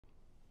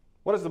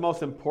What is the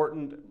most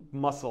important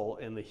muscle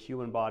in the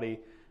human body?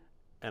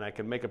 And I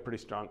can make a pretty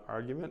strong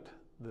argument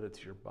that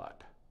it's your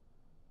butt.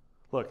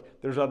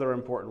 Look, there's other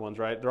important ones,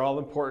 right? They're all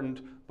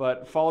important,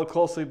 but followed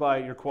closely by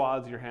your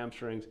quads, your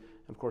hamstrings,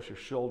 and of course your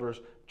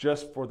shoulders,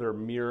 just for their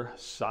mere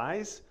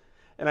size.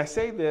 And I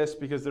say this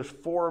because there's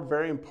 4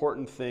 very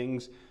important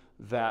things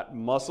that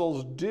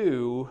muscles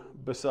do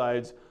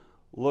besides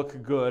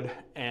look good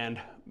and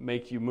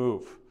make you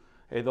move.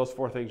 Okay, those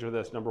 4 things are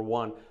this. Number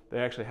 1, they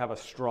actually have a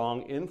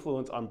strong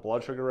influence on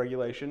blood sugar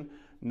regulation.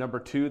 Number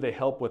 2, they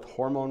help with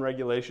hormone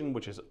regulation,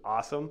 which is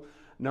awesome.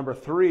 Number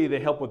 3, they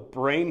help with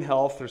brain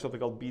health. There's something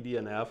called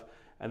BDNF.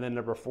 And then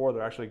number 4,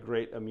 they're actually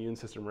great immune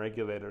system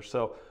regulators.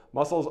 So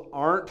muscles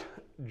aren't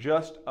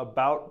just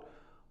about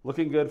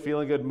looking good,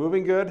 feeling good,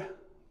 moving good.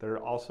 They're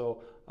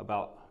also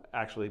about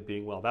actually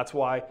being well. That's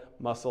why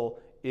muscle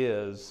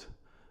is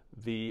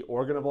the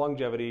organ of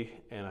longevity,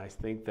 and I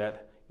think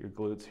that your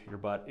glutes, your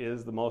butt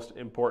is the most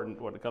important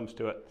when it comes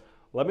to it.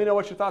 Let me know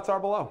what your thoughts are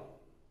below.